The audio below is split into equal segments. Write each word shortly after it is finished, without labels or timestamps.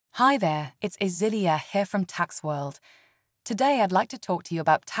Hi there, it's Azilia here from Tax World. Today I'd like to talk to you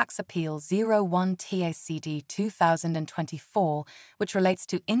about Tax Appeal 01TACD2024, which relates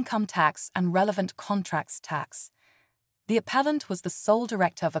to income tax and relevant contracts tax. The appellant was the sole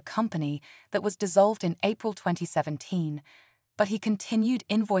director of a company that was dissolved in April 2017, but he continued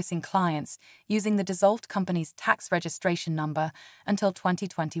invoicing clients using the dissolved company's tax registration number until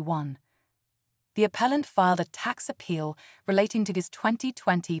 2021. The appellant filed a tax appeal relating to his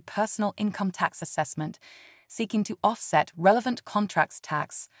 2020 personal income tax assessment, seeking to offset relevant contracts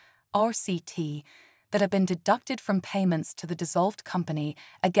tax, RCT, that had been deducted from payments to the dissolved company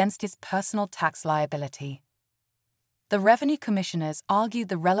against his personal tax liability. The Revenue Commissioners argued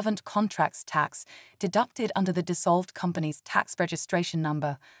the relevant contracts tax deducted under the dissolved company's tax registration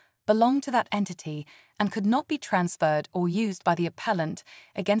number belonged to that entity and could not be transferred or used by the appellant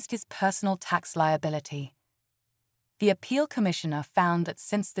against his personal tax liability. The Appeal Commissioner found that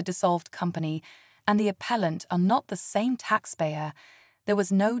since the dissolved company and the appellant are not the same taxpayer, there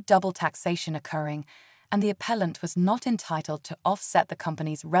was no double taxation occurring, and the appellant was not entitled to offset the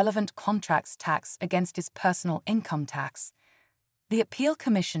company's relevant contracts tax against his personal income tax. The Appeal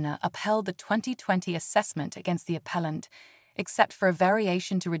Commissioner upheld the 2020 assessment against the appellant, except for a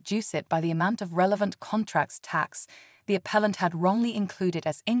variation to reduce it by the amount of relevant contracts tax the appellant had wrongly included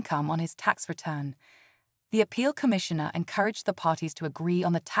as income on his tax return. The Appeal Commissioner encouraged the parties to agree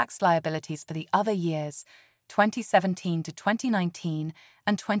on the tax liabilities for the other years, 2017 to 2019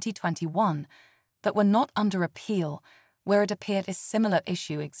 and 2021, that were not under appeal, where it appeared a similar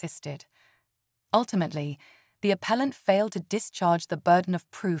issue existed. Ultimately, the appellant failed to discharge the burden of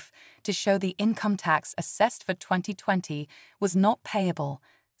proof to show the income tax assessed for 2020 was not payable,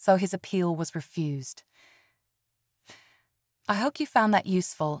 so his appeal was refused. I hope you found that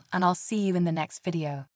useful, and I'll see you in the next video.